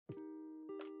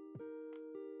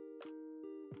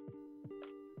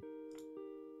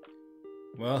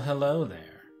Well, hello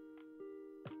there.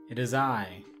 It is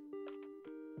I,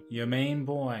 your main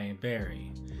boy,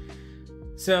 Barry.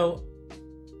 So,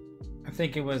 I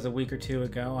think it was a week or two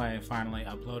ago, I finally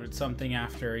uploaded something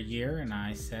after a year, and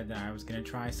I said that I was going to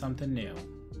try something new.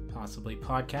 Possibly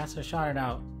podcast. I shot it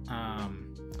out,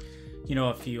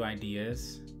 a few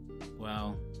ideas.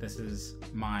 Well, this is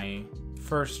my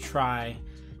first try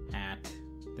at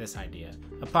this idea,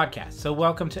 a podcast. So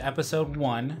welcome to episode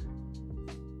 1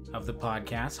 of the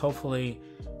podcast. Hopefully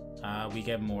we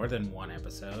get more than one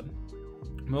episode.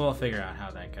 We'll figure out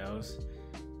how that goes.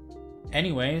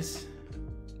 Anyways,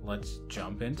 let's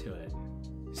jump into it.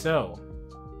 So,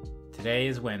 today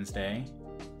is Wednesday,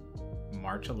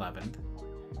 March 11th.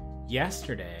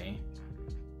 Yesterday,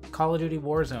 Call of Duty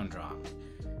Warzone dropped.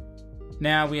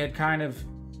 Now, we had kind of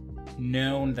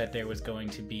known that there was going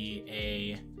to be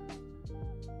a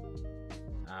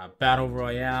battle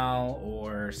royale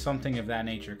or something of that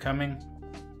nature coming.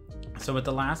 So with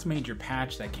the last major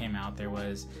patch that came out, there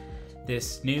was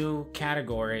this new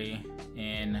category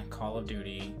in Call of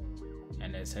Duty,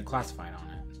 and it said classified on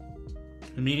it.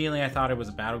 Immediately I thought it was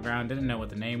a battleground, didn't know what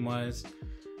the name was.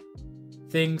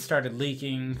 Things started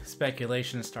leaking,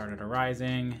 speculation started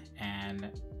arising, and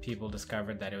people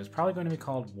discovered that it was probably going to be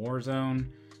called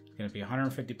Warzone. It's going to be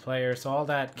 150 players, so all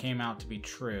that came out to be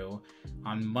true.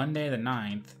 On Monday the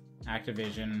 9th,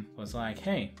 Activision was like,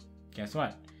 hey, guess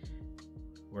what?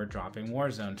 We're dropping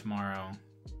Warzone tomorrow.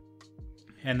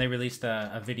 And they released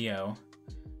a video.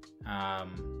 The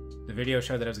video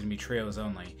showed that it was going to be trios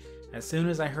only. As soon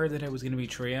as I heard that it was going to be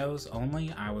trios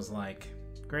only, I was like,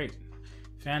 great.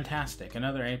 Fantastic.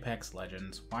 Another Apex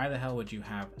Legends. Why the hell would you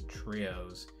have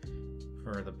trios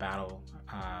for the battle,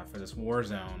 for this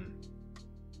Warzone?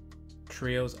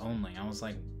 Trios only. I was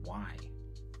like, why?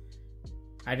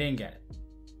 I didn't get it.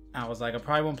 I was like, I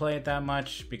probably won't play it that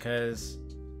much because,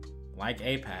 like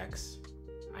Apex,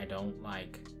 I don't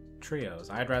like trios.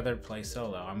 I'd rather play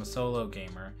solo. I'm a solo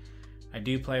gamer. I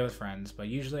do play with friends, but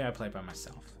usually I play by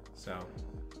myself. So,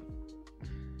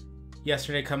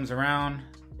 yesterday comes around,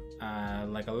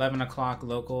 like 11 o'clock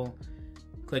local.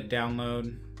 Click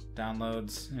download.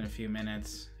 Downloads in a few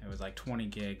minutes. It was like 20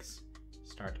 gigs.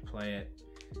 Start to play it.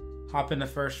 Hop in the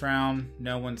first round.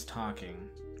 No one's talking.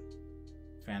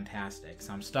 Fantastic.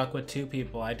 So I'm stuck with 2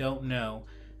 people I don't know.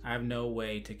 I have no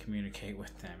way to communicate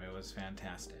with them. It was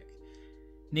fantastic.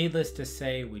 Needless to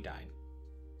say, we died.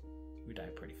 We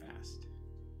died pretty fast.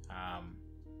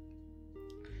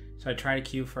 So I tried to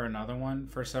queue for another one.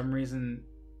 For some reason,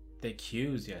 the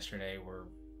queues yesterday were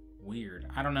weird.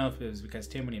 I don't know if it was because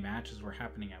too many matches were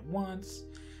happening at once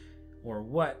or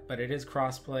what, but it is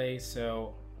crossplay,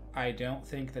 so I don't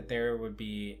think that there would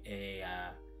be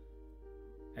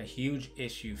a huge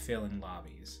issue filling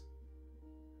lobbies.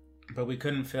 But we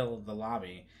couldn't fill the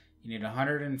lobby. You need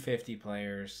 150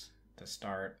 players to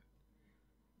start.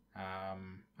 I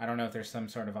don't know if there's some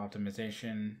sort of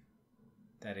optimization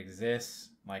that exists,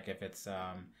 like if it's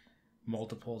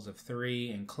multiples of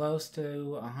 3 and close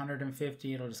to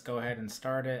 150, it'll just go ahead and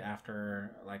start it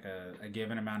after like a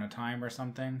given amount of time or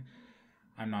something.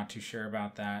 I'm not too sure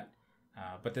about that.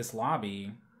 But this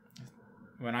lobby,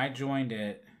 when I joined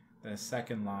it, the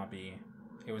second lobby,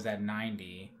 it was at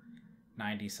 90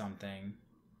 something.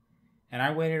 And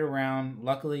I waited around.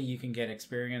 Luckily, you can get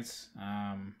experience.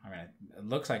 It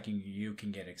looks like you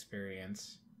can get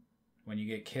experience. When you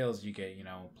get kills, you get,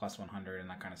 plus 100 and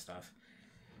that kind of stuff.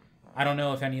 I don't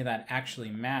know if any of that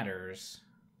actually matters,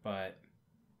 but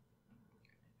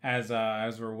as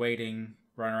we're waiting,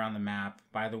 run around the map.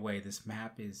 By the way, this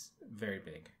map is very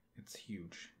big. It's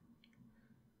huge.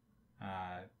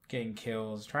 Getting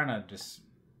kills, trying to just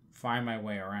find my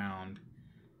way around.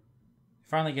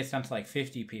 Finally gets down to like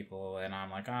 50 people, and I'm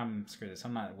like, screw this,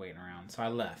 I'm not waiting around. So I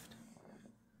left.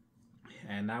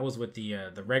 And that was with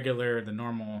the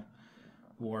normal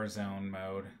Warzone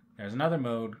mode. There's another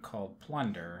mode called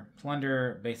Plunder.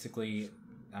 Plunder, basically,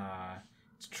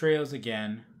 it's trios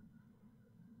again,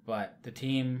 but the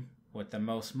team with the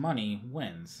most money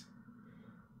wins.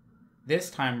 This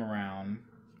time around,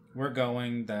 we're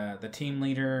going, the team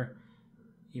leader,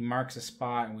 he marks a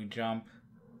spot and we jump.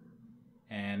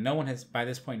 And by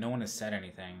this point, no one has said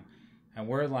anything. And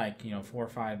we're like, 4 or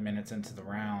 5 minutes into the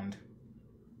round.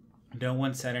 No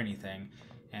one said anything.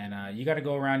 And you got to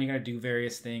go around, you got to do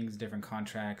various things, different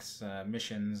contracts,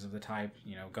 missions of the type,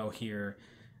 go here,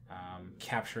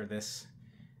 capture this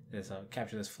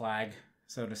flag,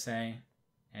 so to say.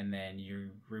 And then you're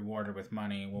rewarded with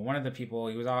money. Well, one of the people,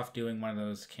 he was off doing one of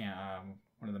those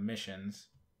one of the missions,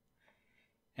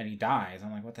 and he dies.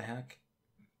 I'm like, what the heck?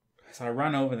 So I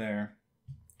run over there,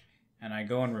 and I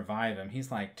go and revive him.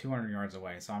 He's like 200 yards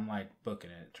away, so I'm like booking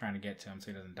it, trying to get to him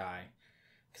so he doesn't die.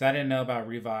 Because I didn't know about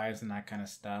revives and that kind of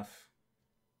stuff.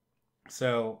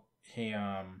 So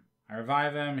I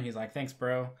revive him. He's like, thanks,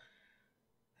 bro.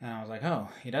 And I was like, oh,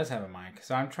 he does have a mic.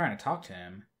 So I'm trying to talk to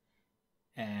him.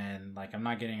 And like, I'm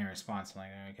not getting a response. I'm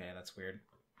like, okay, that's weird.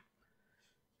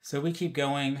 So we keep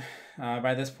going.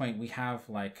 By this point, we have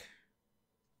like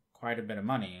quite a bit of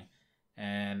money.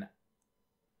 And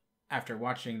after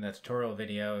watching the tutorial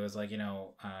video, it was like, you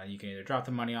can either drop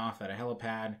the money off at a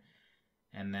helipad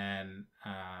and then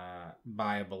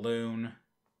buy a balloon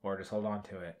or just hold on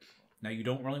to it. Now, you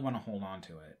don't really want to hold on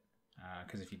to it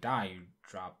because if you die, you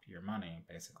drop your money,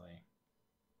 basically.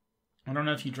 I don't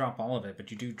know if you drop all of it, but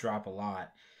you do drop a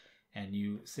lot. And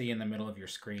you see in the middle of your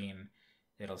screen,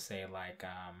 it'll say like,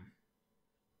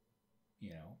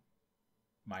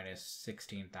 minus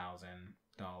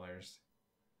 $16,000.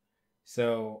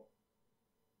 So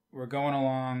we're going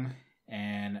along,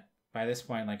 and by this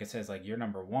point, like it says, like, you're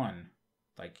number one,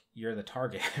 like you're the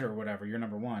target or whatever, you're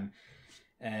number one.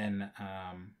 And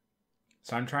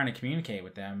so I'm trying to communicate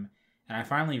with them, and I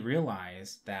finally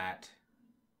realized that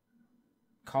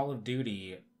Call of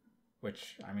Duty,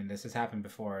 which, I mean, this has happened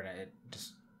before, and it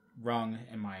just rung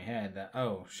in my head that,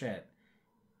 oh shit,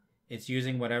 it's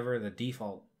using whatever the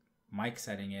default mic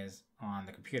setting is on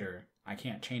the computer. I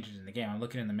can't change it in the game. I'm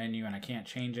looking in the menu and I can't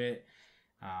change it.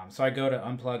 So I go to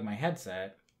unplug my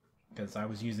headset because I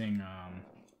was using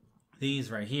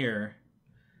these right here,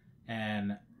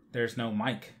 and there's no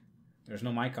mic. There's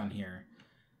no mic on here.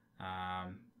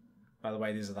 By the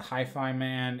way, these are the Hi-Fi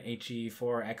Man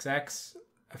HE4XX.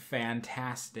 A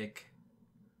fantastic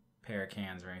pair of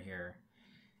cans right here.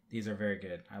 These are very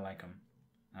good. I like them.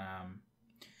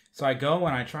 So I go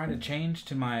and I try to change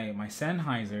to my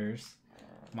Sennheisers.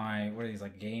 What are these,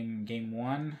 like game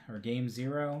 1 or game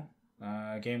 0?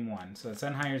 Game 1. So the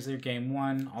Sennheiser Game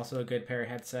 1, also a good pair of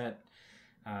headset.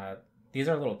 These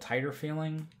are a little tighter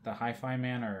feeling. The Hi-Fi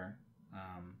Man are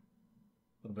a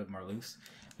little bit more loose.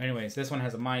 Anyways, this one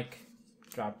has a mic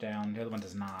drop down. The other one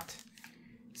does not.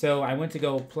 So I went to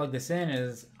go plug this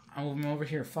in. I'm over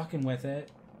here fucking with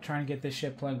it, trying to get this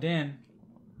shit plugged in.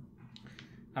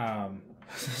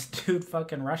 This dude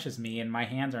fucking rushes me, and my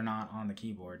hands are not on the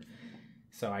keyboard,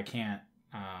 so I can't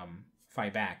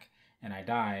fight back, and I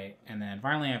die. And then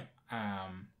finally,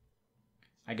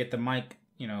 I get the mic,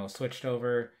 switched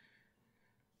over,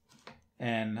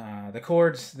 and the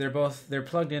cords they're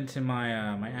plugged into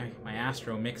my my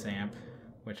Astro mix amp,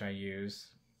 which I use.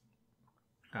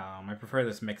 I prefer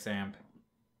this mix amp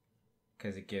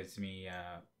because it gives me,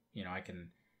 I can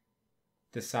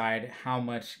decide how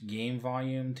much game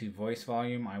volume to voice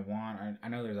volume I want. I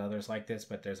know there's others like this,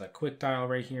 but there's a quick dial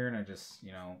right here, and I just,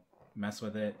 mess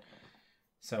with it.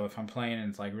 So if I'm playing and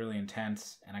it's like really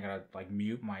intense and I gotta like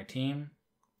mute my team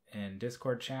in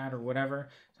Discord chat or whatever,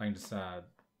 so I can just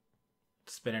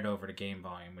spin it over to game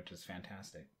volume, which is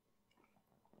fantastic.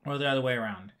 Or the other way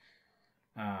around.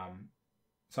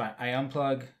 So I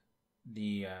unplug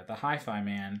the Hi-Fi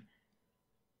Man,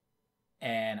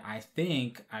 and I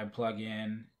think I plug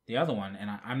in the other one, and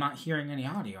I'm not hearing any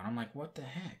audio, and I'm like, what the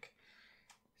heck?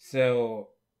 So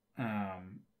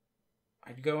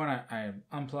I go and I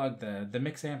unplug the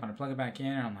mix amp, and I plug it back in,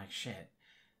 and I'm like, shit,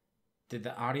 did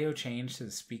the audio change to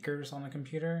the speakers on the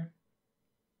computer?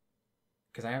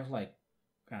 Because I have like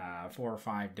 4 or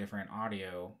 5 different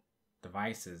audio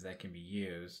devices that can be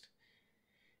used.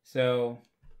 So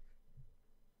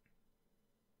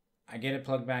I get it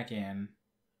plugged back in,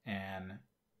 and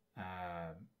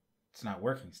it's not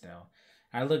working still.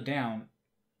 I look down.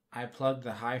 I plugged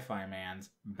the Hi-Fi Mans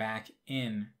back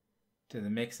in to the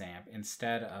mix amp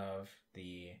instead of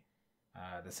the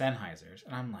Sennheisers,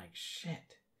 and I'm like,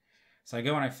 shit. So I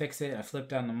go and I fix it. I flip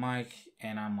down the mic,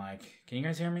 and I'm like, can you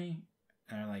guys hear me?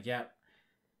 And they're like, yep.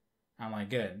 I'm like,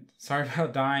 good. Sorry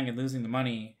about dying and losing the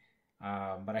money,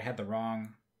 but I had the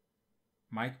wrong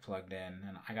mic plugged in,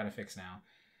 and I got to fix now.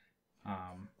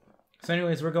 So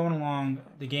anyways, we're going along.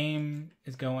 The game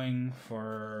is going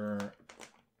for,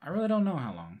 I really don't know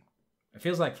how long. It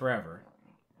feels like forever.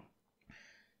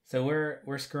 So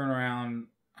we're screwing around.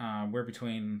 We're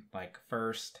between like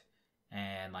first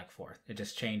and like fourth. It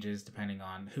just changes depending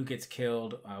on who gets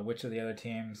killed, which of the other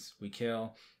teams we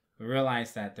kill. We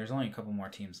realize that there's only a couple more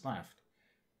teams left,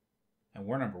 and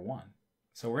we're number 1.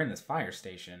 So we're in this fire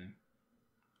station,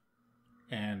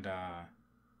 and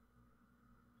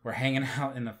we're hanging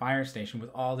out in the fire station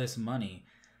with all this money.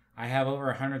 I have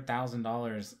over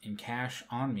 $100,000 in cash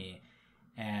on me,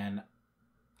 and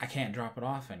I can't drop it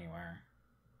off anywhere.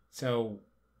 So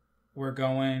we're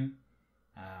going.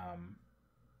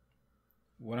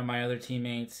 one of my other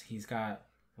teammates, he's got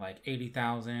like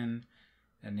 80,000,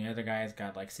 and the other guy's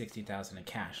got like 60,000 in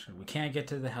cash. We can't get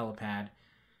to the helipad.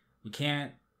 We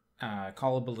can't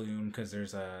call a balloon because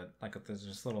there's there's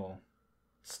this little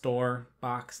store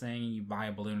box thing. You buy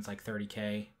a balloon, it's like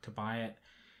 $30K to buy it.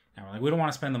 And we're like, we don't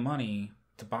want to spend the money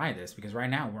to buy this because right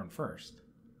now we're in first.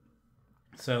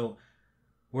 So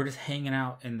we're just hanging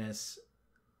out in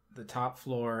the top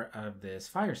floor of this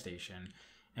fire station,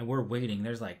 and we're waiting.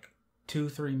 There's like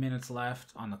 2-3 minutes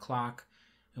left on the clock,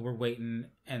 and we're waiting,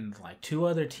 and like 2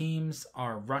 other teams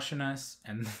are rushing us,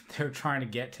 and they're trying to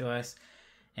get to us.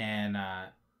 And I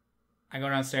go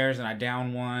downstairs and I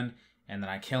down one, and then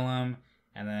I kill him,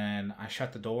 and then I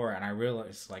shut the door, and I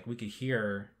realized like we could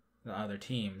hear the other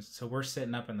teams. So we're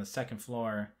sitting up in the second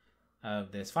floor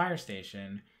of this fire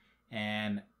station,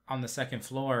 and on the second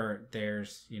floor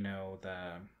there's, you know,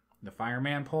 the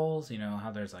fireman poles, you know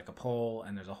how there's like a pole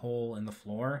and there's a hole in the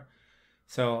floor.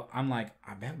 So I'm like,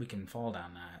 I bet we can fall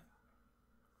down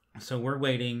that. So we're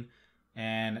waiting,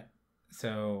 and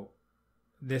so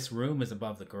this room is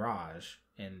above the garage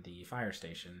in the fire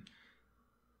station,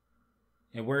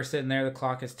 and we're sitting there, the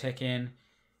clock is ticking,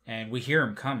 and we hear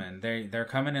them coming. They're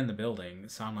coming in the building.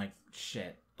 So I'm like,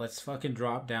 shit, let's fucking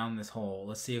drop down this hole.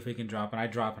 Let's see if we can drop. And I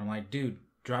drop, and I'm like, dude,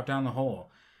 drop down the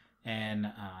hole.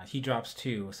 And he drops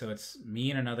too. So it's me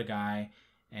and another guy,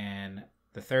 and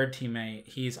the third teammate,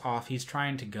 he's off. He's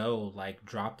trying to go like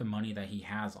drop the money that he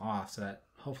has off, so that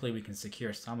hopefully we can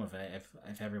secure some of it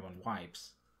if everyone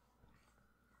wipes.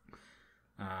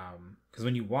 Because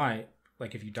when you wipe,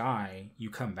 like if you die, you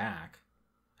come back.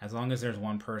 As long as there's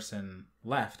one person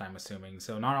left, I'm assuming.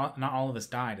 So not all of us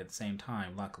died at the same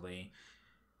time, luckily.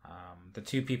 The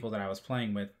 2 people that I was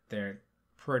playing with, they're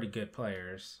pretty good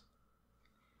players.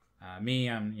 Me,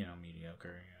 I'm, you know,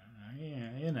 mediocre.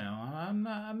 Yeah, you know, I'm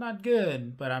not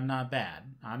good, but I'm not bad.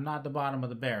 I'm not the bottom of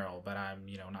the barrel, but I'm,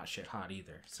 you know, not shit hot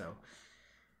either. So,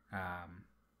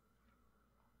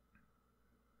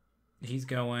 he's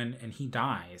going and he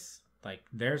dies. Like,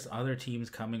 there's other teams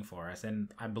coming for us,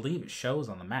 and I believe it shows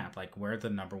on the map, like, where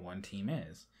the number 1 team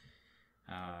is.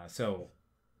 So,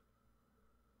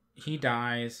 he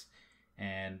dies,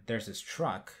 and there's this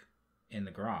truck in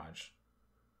the garage.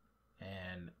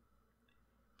 And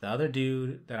the other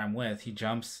dude that I'm with, he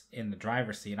jumps in the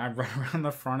driver's seat, and I run around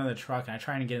the front of the truck, and I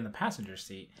try to get in the passenger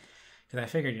seat. Because I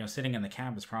figured, you know, sitting in the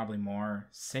cab is probably more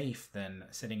safe than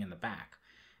sitting in the back.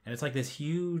 And it's like this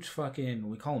huge fucking,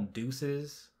 we call them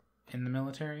deuces in the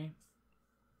military.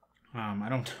 I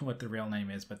don't know what the real name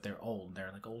is, but they're old.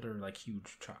 They're like older, like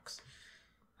huge trucks.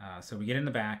 So we get in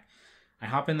the back. I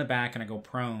hop in the back and I go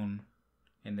prone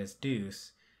in this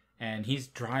deuce. And he's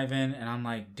driving, and I'm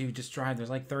like, dude, just drive. There's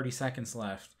like 30 seconds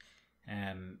left.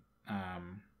 And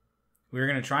we were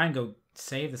going to try and go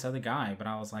save this other guy. But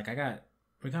I was like,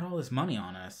 we got all this money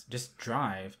on us. Just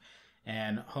drive,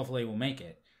 and hopefully we'll make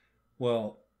it.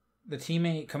 Well, the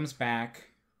teammate comes back.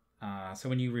 So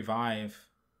when you revive,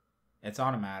 it's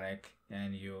automatic,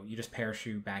 and you just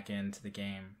parachute back into the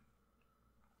game.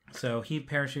 So he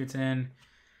parachutes in,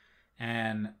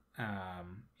 and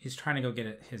he's trying to go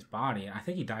get his body. I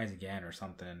think he dies again or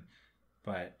something.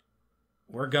 But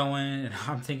we're going, and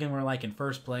I'm thinking we're like in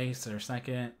first place or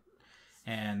second.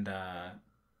 And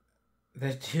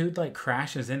the dude like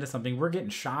crashes into something. We're getting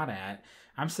shot at.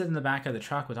 I'm sitting in the back of the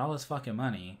truck with all this fucking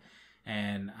money.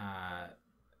 And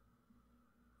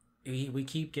we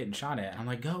keep getting shot at. I'm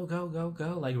like, go, go, go,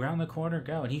 go. Like, around the corner,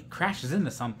 go. And he crashes into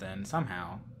something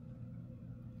somehow.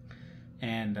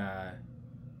 And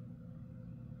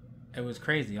it was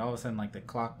crazy. All of a sudden, like, the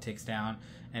clock ticks down,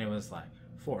 and it was like,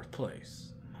 4th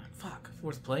place. I'm like, fuck,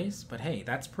 4th place? But hey,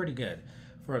 that's pretty good.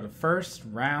 For the first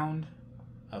round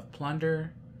of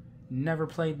Plunder, never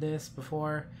played this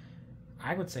before,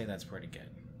 I would say that's pretty good.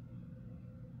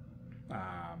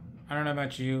 I don't know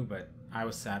about you, but I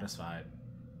was satisfied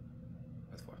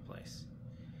with 4th place.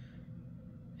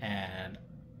 And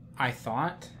I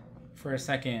thought for a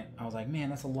second, I was like, man,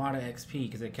 that's a lot of XP,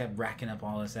 because it kept racking up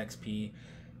all this XP.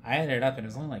 I added it up, and it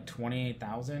was only like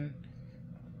 28,000,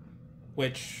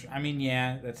 which, I mean,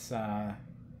 yeah, that's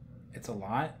it's a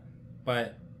lot,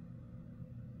 but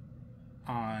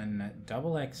on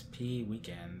double XP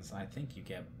weekends, I think you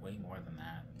get way more than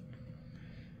that.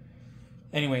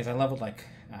 Anyways, I leveled like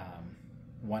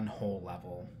one whole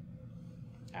level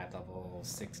at level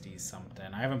 60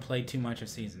 something. I haven't played too much of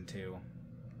Season 2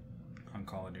 on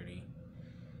Call of Duty.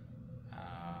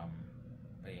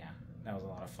 But yeah, that was a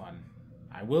lot of fun.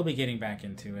 I will be getting back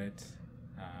into it.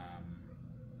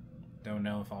 Don't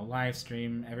know if I'll live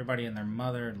stream. Everybody and their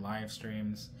mother live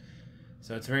streams,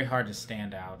 so it's very hard to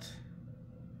stand out.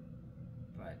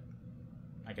 But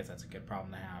I guess that's a good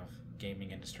problem to have.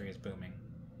 Gaming industry is booming.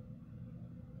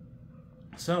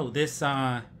 So this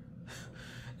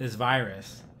this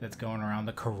virus that's going around,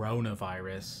 the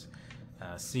coronavirus,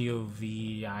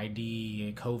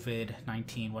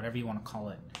 COVID-19, whatever you want to call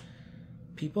it.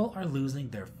 People are losing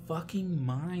their fucking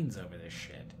minds over this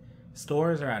shit.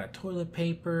 Stores are out of toilet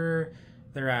paper,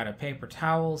 they're out of paper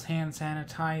towels, hand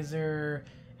sanitizer,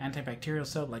 antibacterial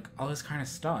soap, like all this kind of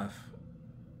stuff.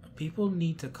 People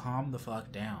need to calm the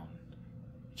fuck down.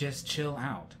 Just chill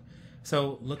out.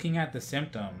 So looking at the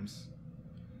symptoms,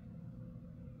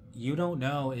 you don't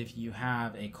know if you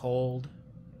have a cold,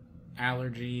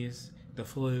 allergies, the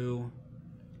flu,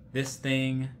 this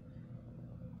thing,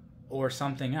 or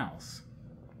something else.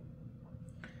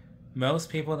 Most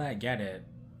people that get it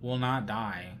will not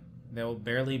die. They'll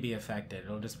barely be affected.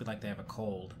 It'll just be like they have a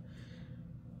cold.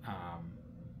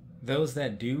 Those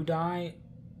that do die,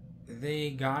 they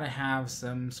gotta have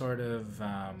some sort of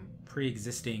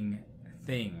pre-existing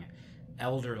thing.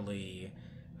 Elderly,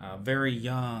 very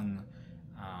young.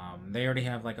 They already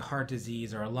have like a heart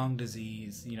disease or a lung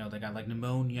disease. You know, they got like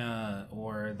pneumonia,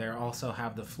 or they also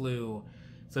have the flu.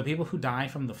 So people who die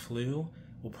from the flu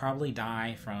will probably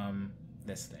die from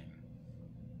this thing.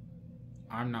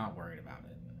 I'm not worried about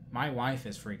it. My wife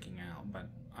is freaking out, but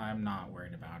I'm not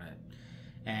worried about it.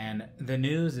 And the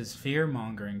news is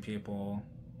fear-mongering people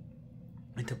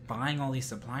into buying all these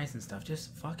supplies and stuff.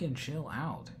 Just fucking chill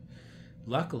out.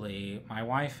 Luckily, my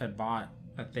wife had bought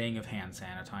a thing of hand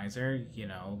sanitizer, you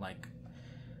know, like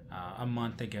a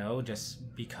month ago,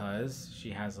 just because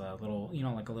she has a little, you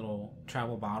know, like a little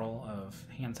travel bottle of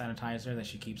hand sanitizer that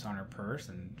she keeps on her purse,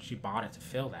 and she bought it to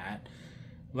fill that.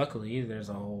 Luckily, there's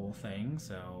a whole thing,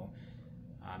 so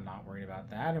I'm not worried about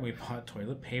that. And we bought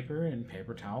toilet paper and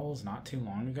paper towels not too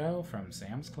long ago from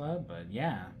Sam's Club. But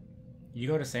yeah, you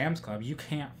go to Sam's Club, you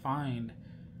can't find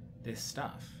this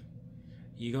stuff.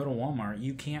 You go to Walmart,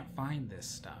 you can't find this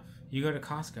stuff. You go to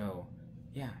Costco,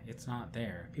 yeah, it's not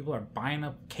there. People are buying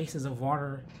up cases of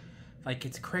water like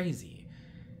it's crazy.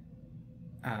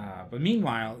 But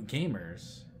meanwhile,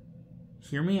 gamers,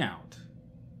 hear me out.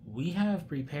 We have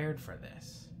prepared for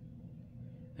this.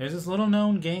 There's this little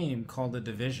known game called The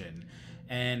Division,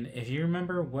 and if you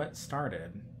remember what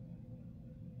started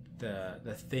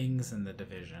the things in The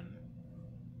Division,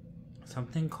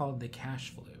 something called the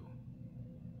cash flu.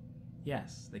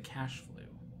 Yes, the cash flu.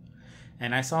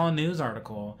 And I saw a news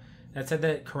article that said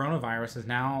that coronavirus is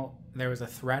now, there was a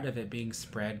threat of it being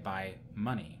spread by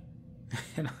money.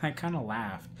 And I kind of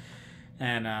laughed.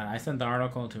 And I sent the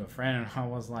article to a friend, and I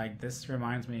was like, this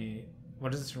reminds me,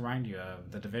 what does this remind you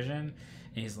of? The Division?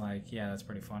 And he's like, yeah, that's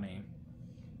pretty funny.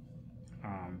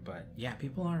 But yeah,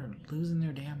 people are losing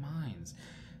their damn minds.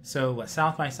 So what,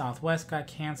 South by Southwest got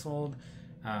canceled.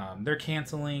 They're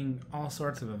canceling all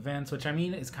sorts of events, which I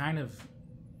mean is kind of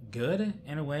good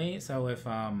in a way. So if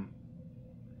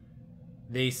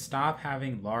they stop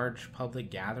having large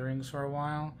public gatherings for a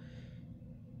while,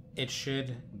 it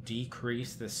should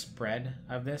decrease the spread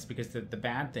of this, because the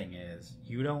bad thing is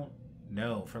you don't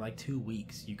know, for like 2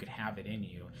 weeks you could have it in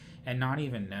you and not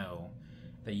even know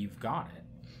that you've got it,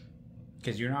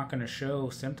 because you're not going to show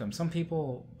symptoms. Some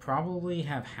people probably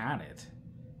have had it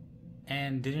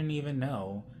and didn't even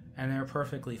know, and they're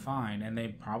perfectly fine, and they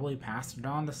probably passed it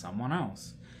on to someone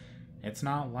else. It's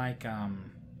not like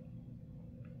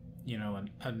you know,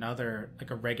 another,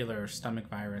 like a regular stomach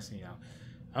virus, you know,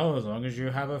 oh, as long as you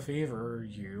have a fever,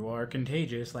 you are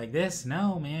contagious. Like this,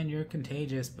 no, man, you're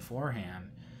contagious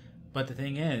beforehand. But the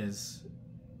thing is,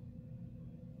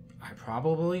 I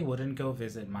probably wouldn't go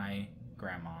visit my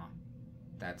grandma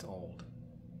that's old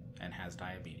and has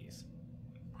diabetes.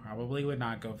 Probably would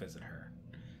not go visit her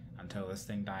until this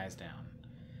thing dies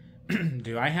down.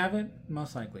 Do I have it?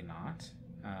 Most likely not.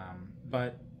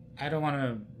 But I don't want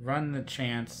to run the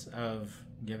chance of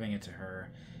giving it to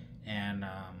her. And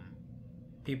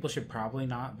people should probably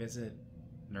not visit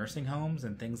nursing homes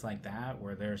and things like that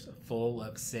where there's full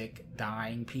of sick,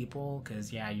 dying people,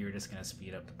 because yeah, you're just going to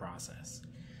speed up the process.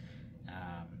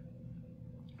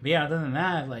 But yeah, other than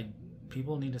that, like,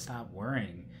 people need to stop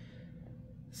worrying.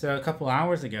 So a couple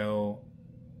hours ago,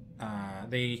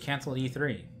 they canceled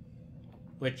E3,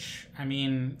 which, I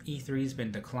mean, E3's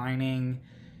been declining.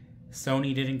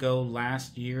 Sony didn't go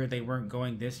last year. They weren't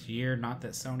going this year. Not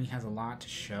that Sony has a lot to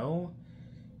show.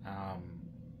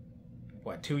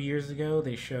 2 years ago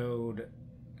they showed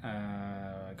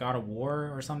God of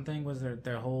War or something was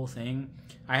their whole thing.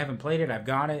 I haven't played it. I've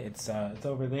got it. It's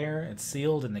over there. It's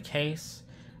sealed in the case.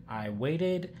 I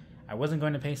waited. I wasn't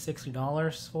going to pay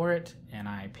 $60 for it, and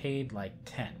I paid like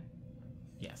 $10.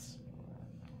 Yes.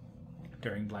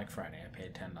 During Black Friday, I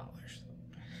paid $10.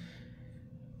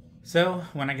 So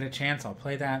when I get a chance, I'll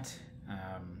play that.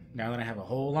 Now that I have a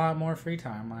whole lot more free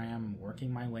time, I am working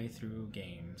my way through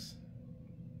games.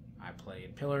 I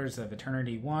played Pillars of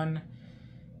Eternity 1,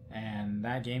 and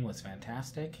that game was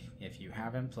fantastic. If you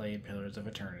haven't played Pillars of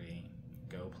Eternity,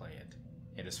 go play it.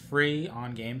 It is free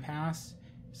on Game Pass,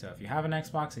 so if you have an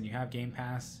Xbox and you have Game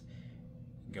Pass,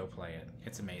 go play it.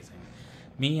 It's amazing.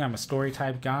 Me, I'm a story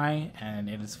type guy, and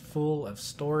it is full of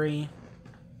story.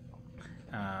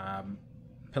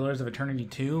 Pillars of Eternity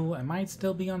 2, it might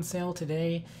still be on sale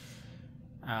today.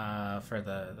 For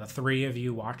the three of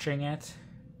you watching it,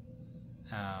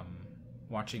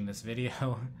 watching this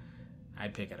video,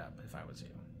 I'd pick it up if I was you.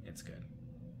 It's good.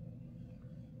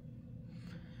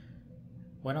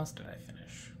 What else did I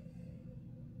finish?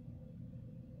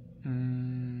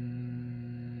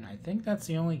 I think that's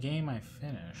the only game I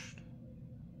finished.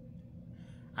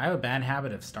 I have a bad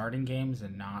habit of starting games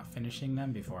and not finishing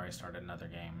them before I start another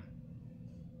game.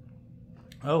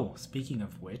 Oh, speaking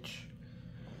of which,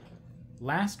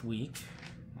 last week,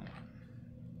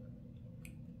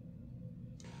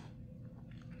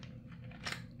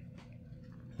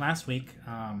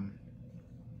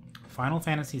 Final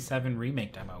Fantasy VII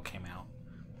Remake demo came out.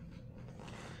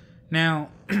 Now,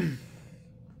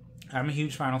 I'm a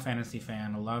huge Final Fantasy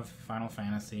fan. I love Final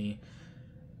Fantasy.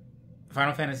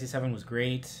 Final Fantasy VII was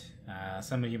great.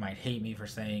 Some of you might hate me for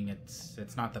saying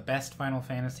it's not the best Final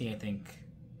Fantasy. I think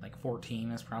like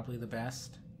 14 is probably the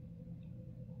best.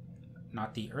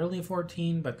 Not the early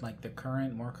 14, but like the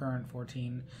more current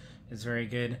 14 is very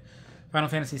good. Final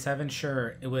Fantasy VII,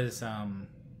 sure, it was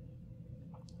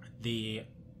the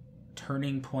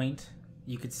turning point,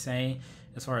 you could say,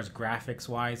 as far as graphics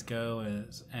wise go,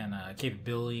 and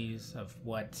capabilities of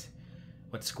what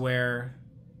Square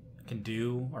can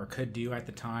do or could do at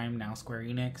the time, now Square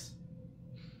Enix.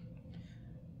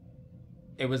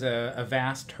 It was a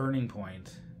vast turning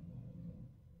point,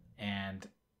 and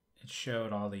it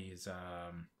showed all these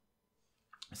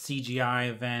CGI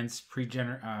events,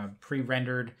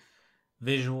 pre-rendered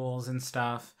visuals and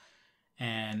stuff,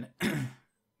 and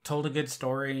told a good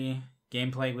story.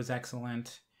 Gameplay was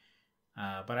excellent,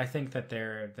 but I think that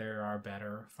there are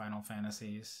better Final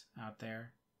Fantasies out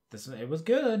there. It was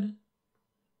good.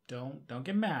 Don't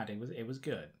get mad. It was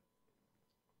good.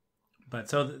 But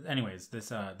so, anyways, this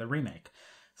the remake.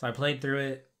 So I played through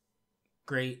it.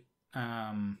 Great.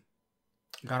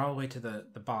 Got all the way to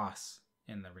the boss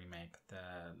in the remake.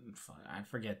 I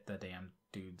forget the damn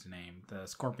dude's name. The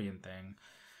scorpion thing.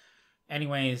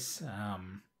 Anyways,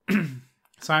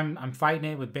 so I'm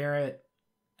fighting it with Barrett,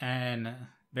 and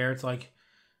Barrett's like,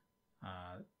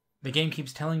 the game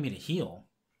keeps telling me to heal.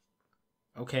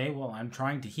 Okay, well, I'm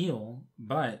trying to heal,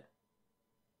 but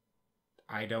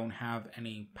I don't have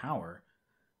any power.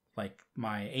 Like,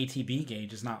 my ATB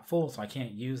gauge is not full, so I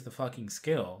can't use the fucking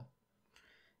skill.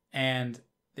 And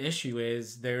the issue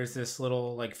is, there's this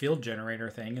little, like, field generator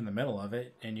thing in the middle of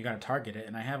it, and you gotta target it,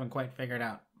 and I haven't quite figured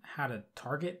out how to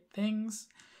target things,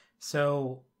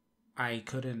 so I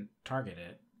couldn't target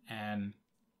it. And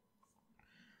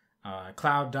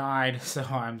Cloud died, so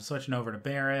I'm switching over to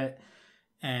Barrett,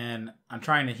 and I'm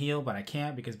trying to heal, but I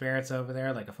can't because Barrett's over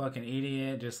there like a fucking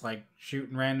idiot, just like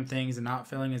shooting random things and not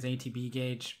filling his ATB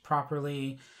gauge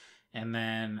properly. And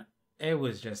then it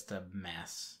was just a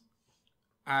mess.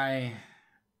 I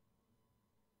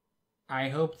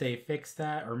hope they fix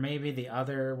that, or maybe the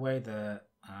other way.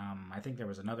 I think there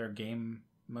was another game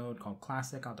mode called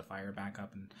Classic. I'll have to fire back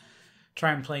up and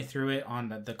try and play through it on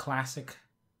the Classic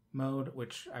mode,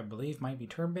 which I believe might be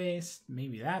turn-based.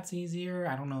 Maybe that's easier.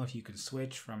 I don't know if you can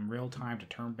switch from real-time to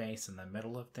turn-based in the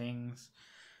middle of things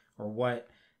or what,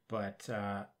 but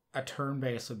a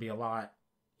turn-based would be a lot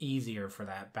easier for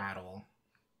that battle.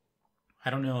 I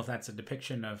don't know if that's a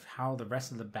depiction of how the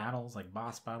rest of the battles, like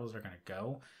boss battles, are going to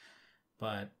go,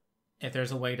 but if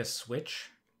there's a way to switch,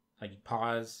 like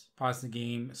pause the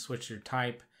game, switch your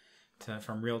type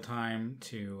from real-time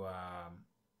to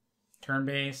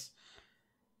turn-based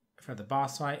for the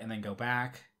boss fight, and then go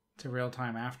back to real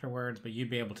time afterwards, but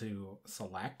you'd be able to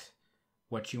select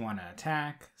what you want to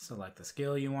attack, select the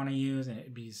skill you want to use, and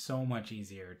it'd be so much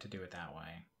easier to do it that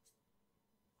way.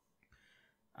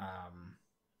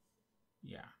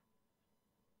 Yeah.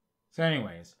 So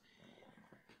anyways,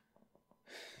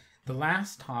 the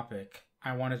last topic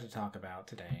I wanted to talk about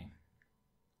today,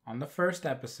 on the first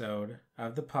episode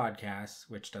of the podcast,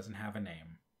 which doesn't have a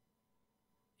name,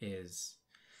 is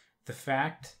the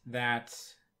fact that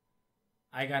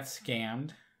I got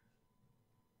scammed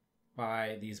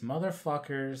by these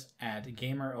motherfuckers at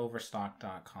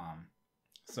gameroverstock.com.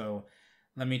 So,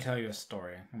 let me tell you a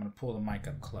story. I'm going to pull the mic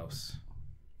up close.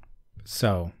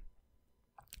 So,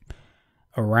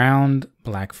 Around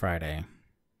Black Friday,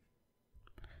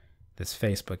 this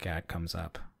Facebook ad comes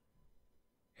up.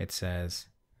 It says,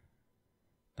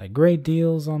 like, great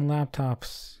deals on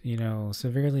laptops,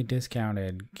 severely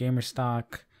discounted,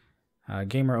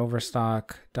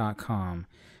 gameroverstock.com.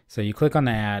 So you click on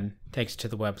the ad, takes you to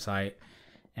the website,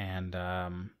 and I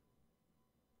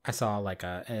saw like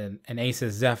an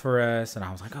Asus Zephyrus, and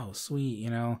I was like, oh, sweet,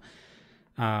 and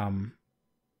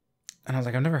I was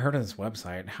like, I've never heard of this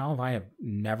website. How have I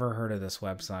never heard of this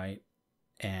website?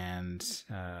 And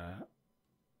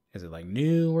is it like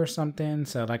new or something?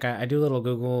 So like I do a little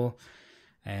Google,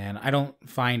 and I don't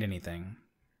find anything.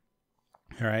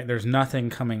 All right, there's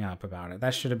nothing coming up about it.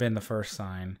 That should have been the first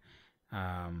sign.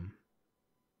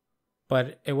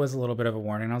 But it was a little bit of a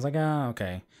warning. I was like, oh,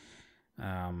 okay.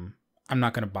 I'm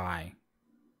not going to buy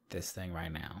this thing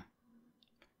right now.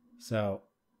 So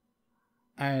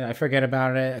I forget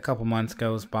about it. A couple months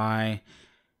goes by.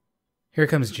 Here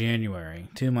comes January,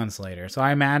 2 months later. So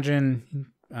I imagine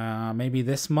maybe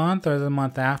this month or the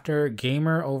month after,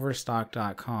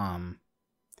 gameroverstock.com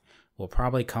will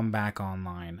probably come back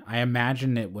online. I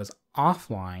imagine it was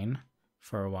offline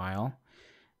for a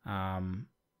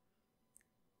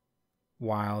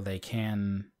while they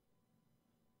can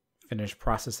finish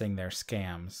processing their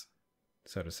scams,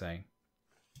 so to say.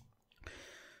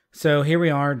 So here we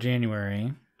are,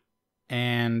 January,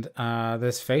 and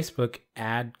this Facebook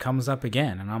ad comes up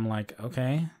again, and I'm like,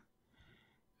 okay,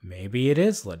 maybe it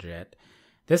is legit.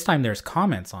 This time there's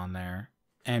comments on there,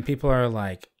 and people are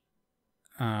like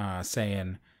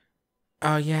saying,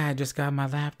 oh yeah, I just got my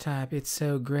laptop. It's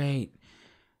so great.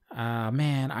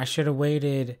 Man, I should have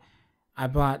waited. I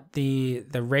bought the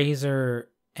Razer,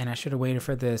 and I should have waited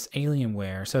for this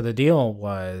Alienware. So the deal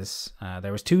was,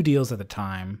 there was 2 deals at the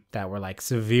time that were like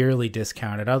severely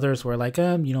discounted. Others were like,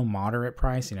 moderate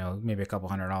price, maybe a couple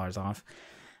 $100 off.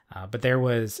 But there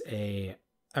was a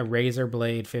Razer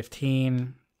Blade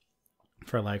 15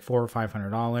 for like $400 or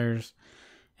 $500.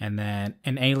 And then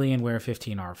an Alienware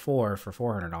 15R4 for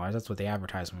 $400. That's what the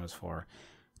advertisement was for.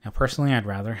 Now, personally, I'd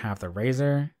rather have the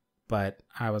Razer, but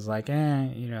I was like, the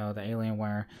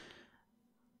Alienware.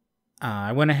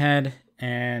 I went ahead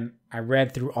and I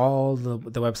read through all the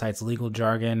website's legal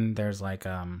jargon. There's like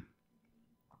a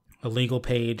legal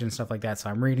page and stuff like that. So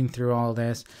I'm reading through all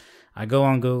this. I go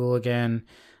on Google again.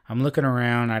 I'm looking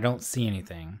around. I don't see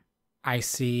anything. I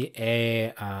see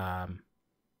a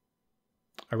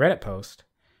Reddit post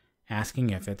asking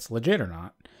if it's legit or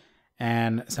not.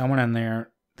 And someone on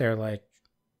there, they're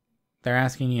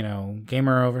asking,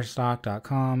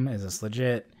 gameroverstock.com, is this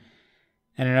legit?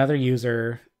 And another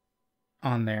user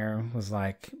on there was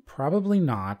like, probably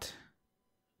not,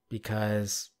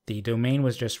 because the domain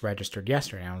was just registered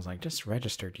yesterday. I was like, just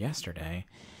registered yesterday?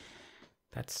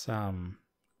 That's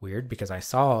weird, because I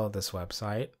saw this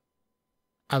website.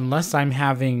 Unless I'm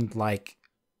having like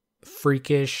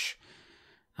freakish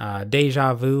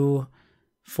deja vu,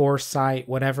 foresight,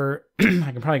 whatever,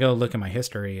 I can probably go look at my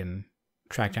history and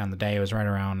track down the day. It was right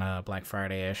around Black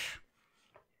Friday-ish.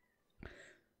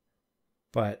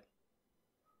 But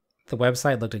the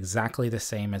website looked exactly the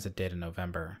same as it did in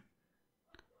November.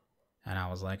 And I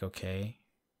was like, okay,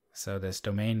 so this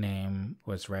domain name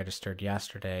was registered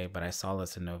yesterday, but I saw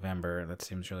this in November. That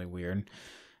seems really weird.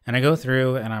 And I go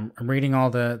through and I'm reading all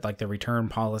the return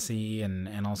policy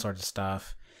and all sorts of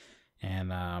stuff.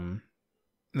 And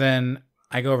then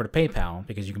I go over to PayPal,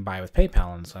 because you can buy with PayPal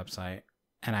on this website.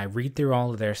 And I read through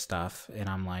all of their stuff, and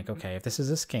I'm like, okay, if this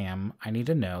is a scam, I need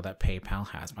to know that PayPal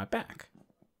has my back.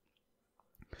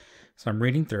 So I'm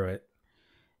reading through it,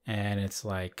 and it's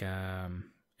like,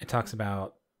 it talks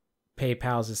about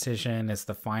PayPal's decision is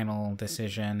the final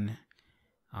decision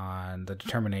on the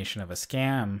determination of a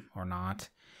scam or not.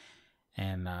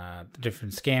 And the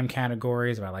different scam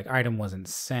categories about like item wasn't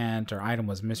sent or item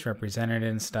was misrepresented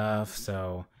and stuff.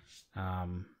 So I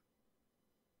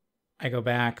go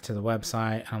back to the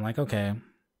website and I'm like, okay,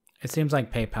 it seems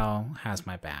like PayPal has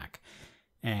my back.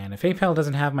 And if PayPal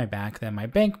doesn't have my back, then my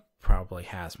bank probably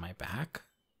has my back.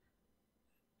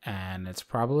 And it's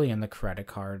probably in the credit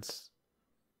card's,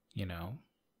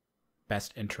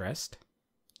 best interest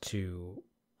to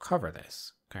cover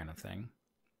this kind of thing.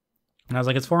 And I was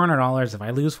like, it's $400. If I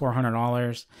lose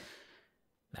 $400,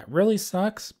 that really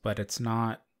sucks, but it's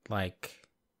not like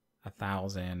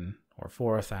 $1,000 or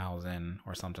 $4,000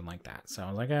 or something like that. So I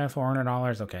was like,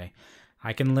 $400, okay.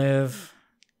 I can live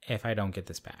if I don't get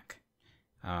this back.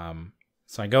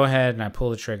 So I go ahead and I pull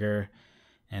the trigger,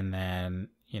 and then,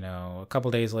 a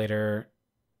couple days later,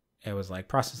 it was like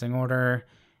processing order,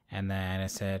 and then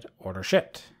it said order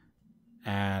shipped.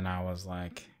 And I was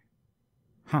like,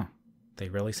 they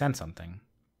really sent something.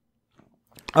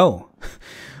 Oh,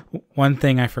 one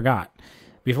thing I forgot.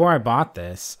 Before I bought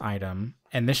this item,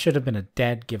 and this should have been a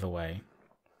dead giveaway,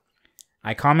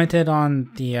 I commented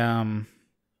on the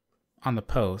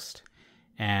post,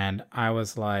 and I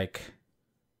was like,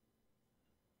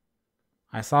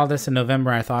 I saw this in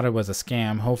November. I thought it was a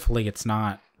scam. Hopefully it's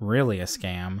not really a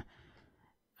scam.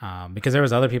 Because there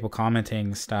was other people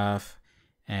commenting stuff,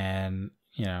 and,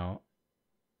 you know,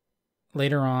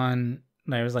 later on,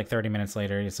 it was like 30 minutes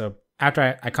later. So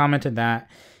after I commented that,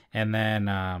 and then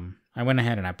I went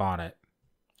ahead and I bought it.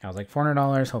 I was like,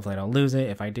 $400. Hopefully I don't lose it.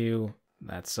 If I do,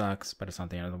 that sucks, but it's not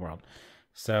the end of the world.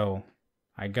 So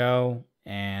I go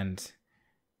and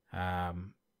I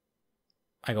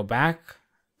go back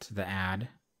to the ad,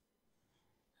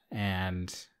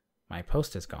 and my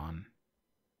post is gone.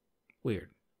 Weird.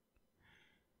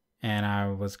 And I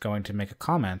was going to make a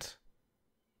comment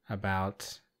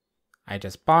about, I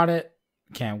just bought it,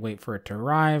 can't wait for it to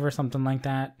arrive or something like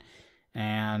that,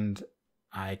 and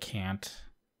I can't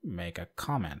make a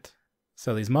comment.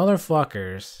 So these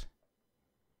motherfuckers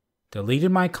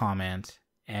deleted my comment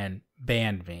and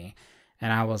banned me,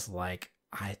 and I was like,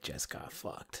 I just got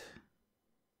fucked.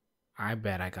 I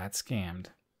bet I got scammed.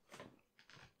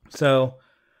 So,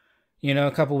 you know,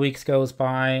 a couple weeks goes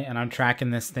by, and I'm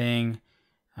tracking this thing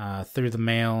through the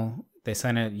mail. They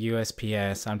sent it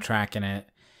USPS. I'm tracking it,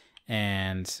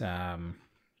 and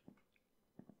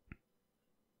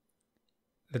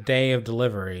the day of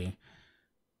delivery,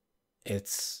 it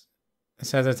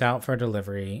says it's out for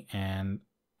delivery, and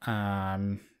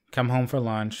come home for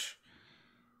lunch,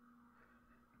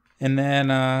 and then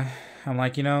I'm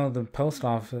like, you know, the post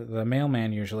office, the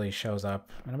mailman usually shows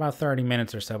up in about 30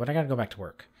 minutes or so, but I gotta go back to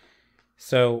work.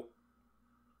 So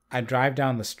I drive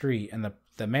down the street, and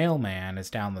the mailman is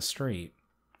down the street,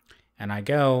 and I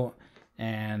go,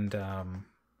 and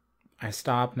I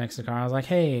stopped next to the car. I was like,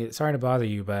 hey, sorry to bother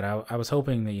you, but I was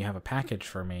hoping that you have a package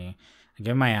for me. I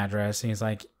give him my address, and he's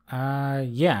like,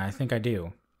 yeah, I think I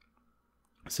do.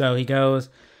 So he goes,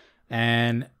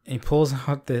 and he pulls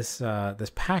out this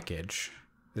package,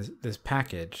 this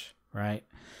package, right?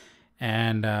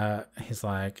 And he's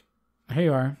like, here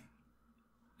you are.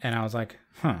 And I was like,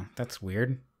 that's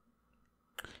weird.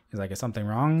 He's like, is something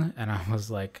wrong? And I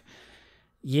was like,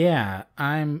 yeah,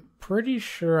 I'm pretty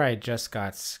sure I just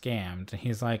got scammed. And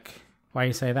he's like, why do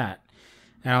you say that?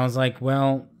 And I was like,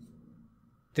 well,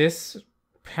 this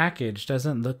package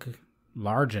doesn't look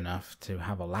large enough to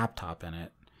have a laptop in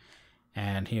it.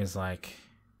 And he was like,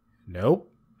 nope,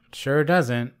 sure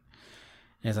doesn't. And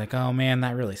he's like, oh man,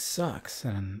 that really sucks.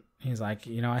 And he's like,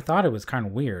 you know, I thought it was kind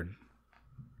of weird,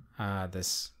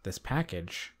 this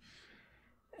package.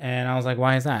 And I was like,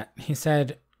 why is that? He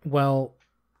said, well,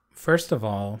 first of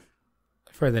all,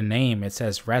 for the name, it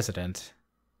says resident.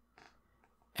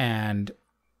 And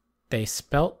they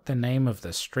spelt the name of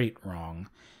the street wrong.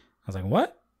 I was like,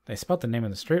 what? They spelt the name of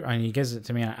the street wrong? And he gives it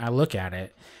to me, and I look at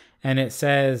it, and it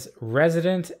says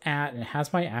resident at, and it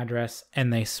has my address,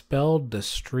 and they spelled the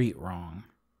street wrong.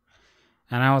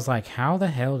 And I was like, how the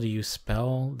hell do you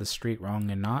spell the street wrong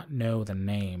and not know the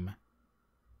name?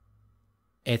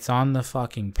 It's on the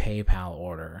fucking PayPal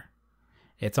order.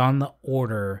 It's on the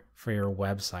order for your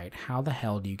website. How the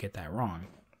hell do you get that wrong?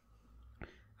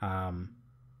 And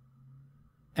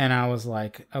I was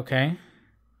like, okay.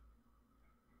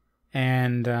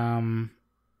 And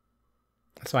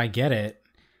so I get it.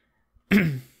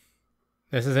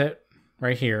 This is it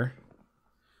right here.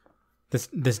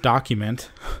 This document,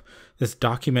 this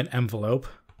document envelope,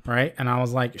 right? And I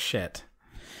was like, shit.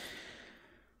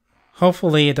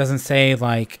 Hopefully it doesn't say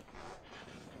like,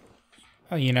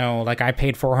 you know, like I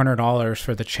paid $400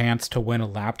 for the chance to win a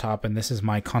laptop and this is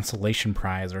my consolation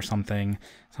prize or something.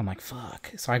 So I'm like,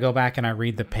 fuck. So I go back and I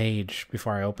read the page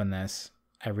before I open this.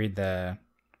 I read the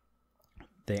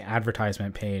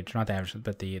advertisement page, not the advertisement,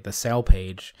 but the sale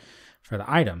page for the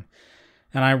item.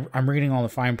 And I'm reading all the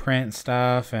fine print and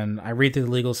stuff, and I read through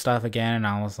the legal stuff again, and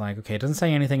I was like, okay, it doesn't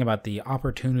say anything about the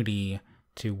opportunity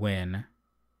to win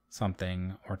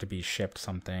something or to be shipped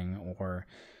something, or,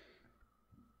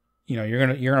 you know, you're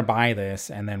gonna buy this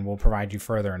and then we'll provide you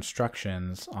further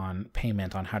instructions on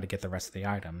payment on how to get the rest of the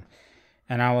item.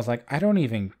 And I was like, I don't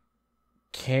even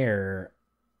care.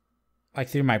 Like,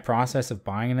 through my process of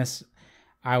buying this,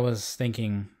 I was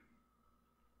thinking,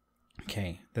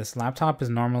 okay, this laptop is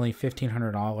normally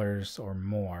 $1,500 or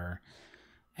more,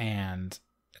 and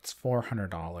it's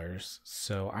 $400.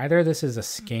 So either this is a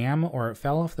scam or it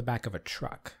fell off the back of a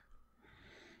truck.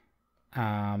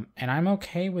 And I'm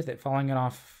okay with it falling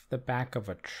off the back of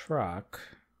a truck.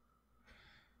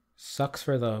 Sucks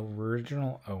for the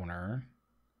original owner,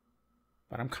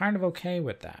 but I'm kind of okay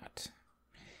with that.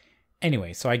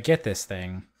 Anyway, so I get this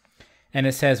thing, and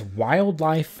it says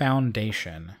Wildlife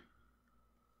Foundation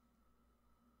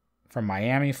from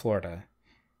Miami, Florida.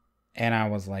 And I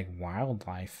was like,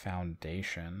 Wildlife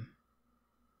Foundation?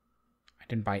 I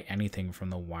didn't buy anything from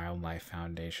the Wildlife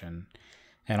Foundation.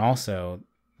 And also,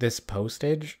 this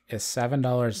postage is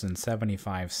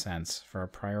 $7.75 for a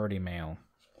priority mail.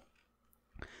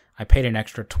 I paid an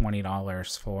extra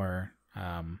 $20 for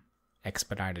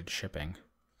expedited shipping.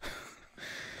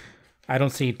 I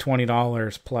don't see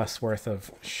 $20 plus worth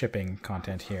of shipping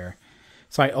content here.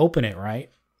 So I open it, right?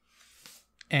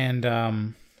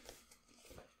 And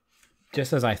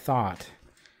just as I thought,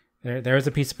 there was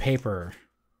a piece of paper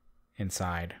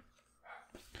inside.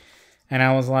 And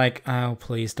I was like, oh,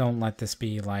 please don't let this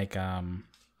be like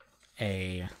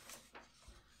a,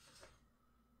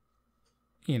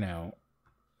 you know,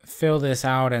 fill this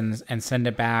out and send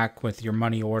it back with your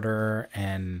money order,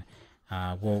 and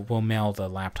we'll mail the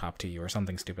laptop to you or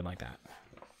something stupid like that.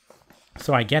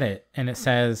 So I get it, and it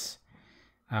says,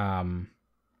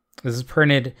 this is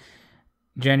printed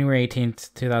January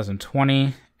 18th,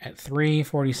 2020 at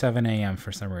 3:47 a.m.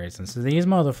 for some reason. So these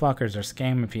motherfuckers are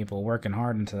scamming people working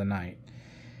hard into the night.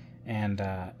 And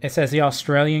it says the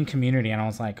Australian community, and I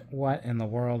was like, what in the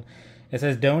world? It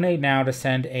says donate now to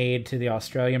send aid to the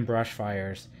Australian brush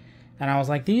fires. And I was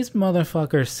like, these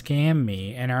motherfuckers scam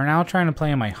me and are now trying to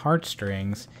play on my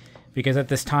heartstrings, because at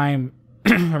this time,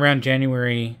 around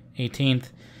January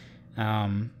 18th,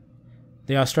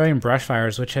 the Australian brush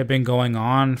fires, which had been going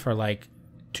on for like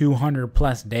 200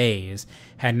 plus days,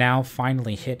 had now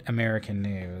finally hit American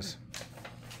news.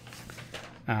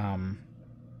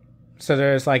 So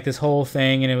there's like this whole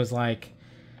thing, and it was like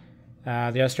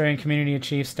the Australian community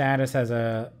achieved status as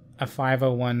a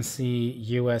 501c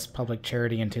U.S. public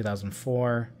charity in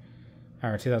 2004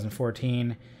 or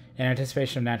 2014 in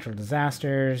anticipation of natural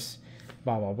disasters,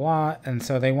 blah blah blah, and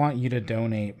so they want you to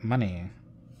donate money.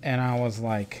 And I was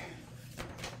like,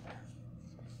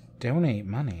 donate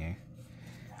money?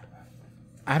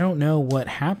 I don't know what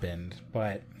happened,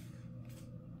 but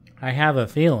I have a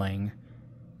feeling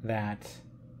that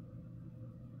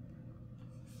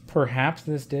perhaps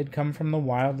this did come from the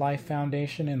Wildlife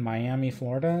Foundation in Miami,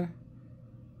 Florida.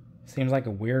 Seems like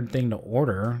a weird thing to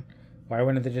order. Why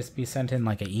wouldn't it just be sent in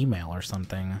like an email or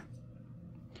something?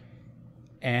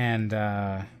 And,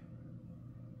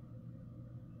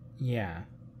 yeah.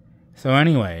 So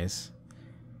anyways,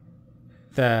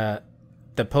 the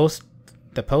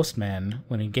postman,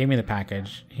 when he gave me the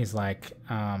package, he's like,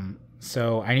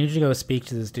 so I need you to go speak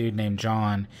to this dude named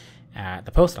John at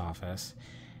the post office.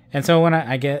 And so when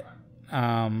I get,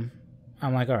 I'm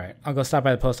like, all right, I'll go stop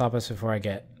by the post office before I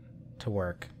get to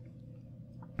work.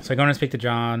 So I go in and speak to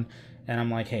John, and I'm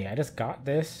like, hey, I just got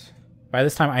this. By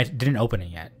this time, I didn't open it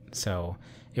yet, so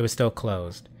it was still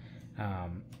closed.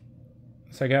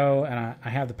 So I go, and I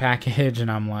have the package,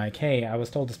 and I'm like, hey, I was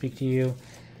told to speak to you.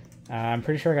 I'm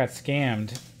pretty sure I got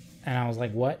scammed. And I was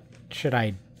like, what should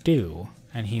I do?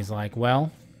 And he's like,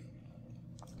 well,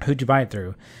 who'd you buy it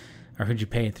through? Or who'd you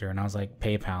pay it through? And I was like,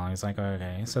 PayPal. And he's like,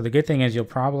 okay. So the good thing is you'll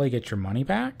probably get your money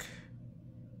back.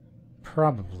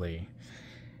 Probably.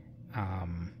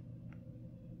 And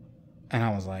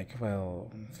I was like, well,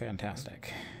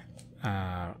 fantastic.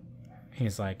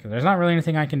 He's like, there's not really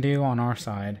anything I can do on our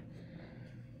side.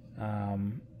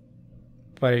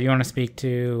 But if you want to speak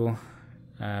to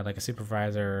like a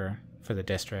supervisor for the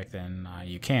district, then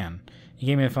you can. He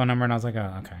gave me the phone number, and I was like,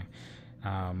 oh, okay.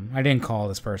 I didn't call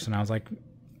this person. I was like,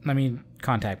 let me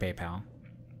contact PayPal.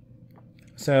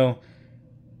 So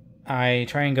I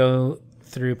try and go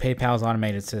through PayPal's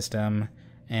automated system,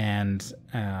 and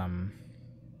I'm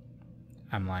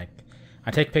like, I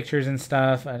take pictures and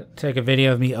stuff. I take a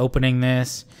video of me opening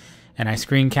this, and I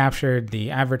screen captured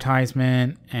the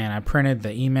advertisement, and I printed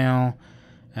the email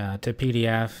to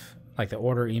PDF, like the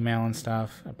order email and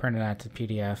stuff. I printed that to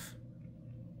PDF,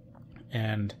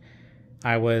 and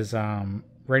I was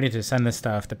ready to send this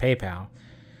stuff to PayPal.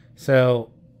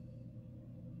 So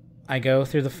I go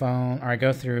through the phone, or I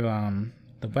go through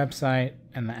the website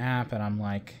and the app, and I'm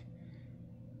like,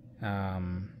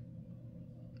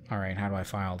 all right, how do I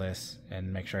file this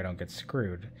and make sure I don't get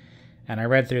screwed? And I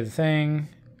read through the thing,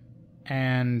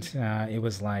 and it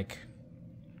was like,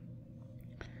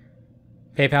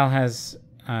 PayPal has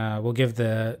will give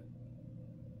the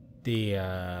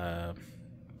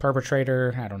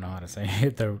perpetrator, I don't know how to say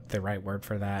it, the right word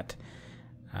for that.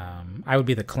 I would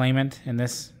be the claimant in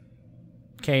this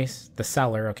case, the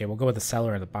seller. Okay, we'll go with the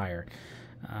seller or the buyer.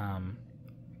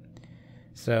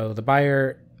 So the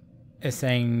buyer is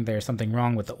saying there's something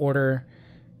wrong with the order,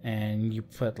 and you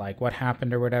put like what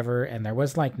happened or whatever, and there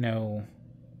was like no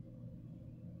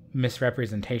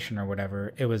misrepresentation or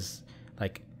whatever. It was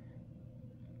like,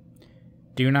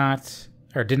 did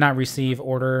not receive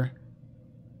order,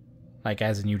 like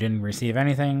as in you didn't receive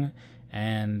anything,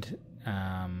 and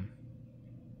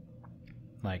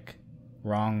like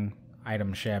wrong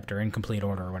item shipped or incomplete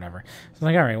order or whatever. So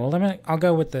I'm like, all right, well, I'll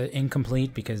go with the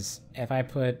incomplete, because if I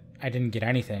put I didn't get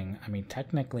anything, I mean,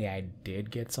 technically I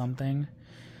did get something.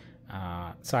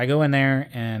 So I go in there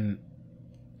and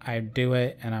I do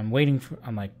it, and I'm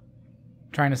like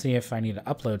trying to see if I need to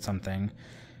upload something,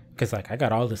 because like I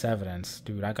got all this evidence,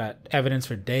 dude. I got evidence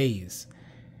for days,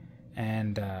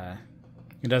 and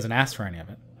it doesn't ask for any of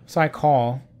it. So I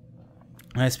call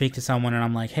and I speak to someone, and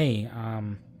I'm like, hey,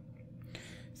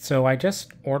 so I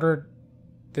just ordered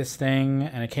this thing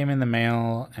and it came in the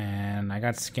mail and I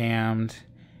got scammed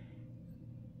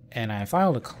and I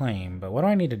filed a claim, but what do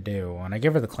I need to do? And I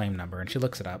give her the claim number and she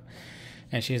looks it up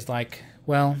and she's like,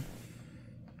 well,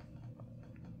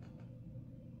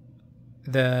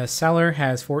 the seller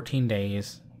has 14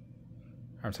 days.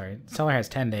 I'm sorry, the seller has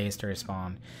 10 days to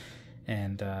respond.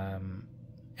 And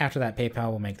after that,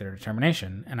 PayPal will make their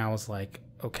determination. And I was like,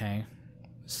 okay.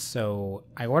 So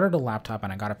I ordered a laptop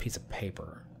and I got a piece of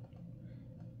paper.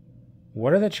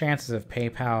 What are the chances of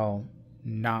PayPal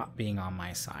not being on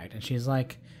my side? And she's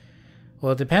like,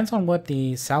 well, it depends on what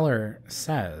the seller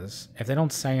says. If they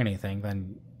don't say anything,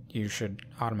 then you should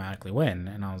automatically win.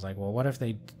 And I was like, well, what if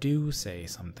they do say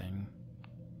something?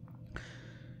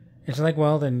 And she's like,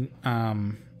 well, then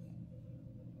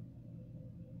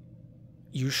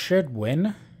you should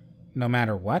win no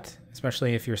matter what,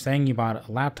 especially if you're saying you bought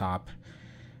a laptop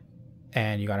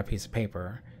and you got a piece of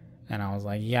paper. And I was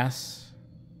like, yes,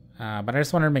 but I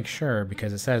just wanted to make sure,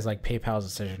 because it says like PayPal's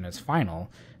decision is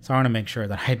final, so I want to make sure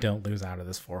that I don't lose out of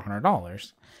this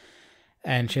 $400.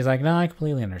 And she's like, no, I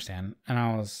completely understand. And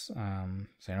I was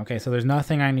saying, okay, so there's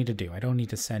nothing I need to do. I don't need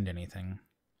to send anything.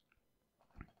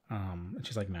 And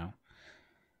she's like, no.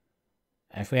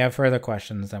 If we have further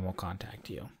questions, then we'll contact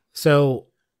you. So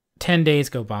 10 days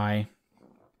go by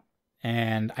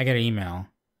and I get an email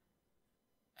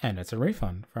and it's a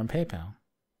refund from PayPal.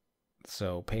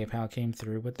 So PayPal came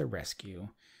through with the rescue.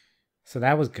 So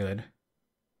that was good.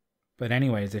 But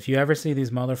anyways, if you ever see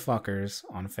these motherfuckers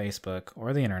on Facebook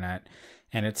or the internet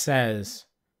and it says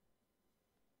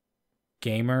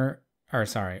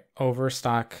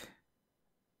overstock,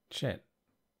 shit.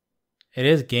 It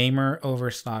is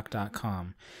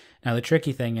gameroverstock.com. Now, the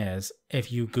tricky thing is, if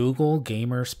you Google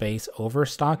gamer space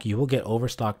overstock, you will get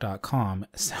overstock.com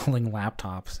selling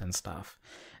laptops and stuff.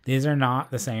 These are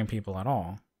not the same people at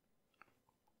all.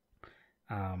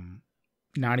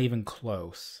 Not even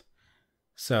close.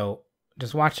 So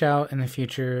just watch out in the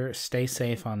future. Stay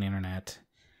safe on the internet.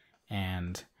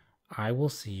 And I will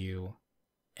see you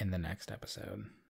in the next episode.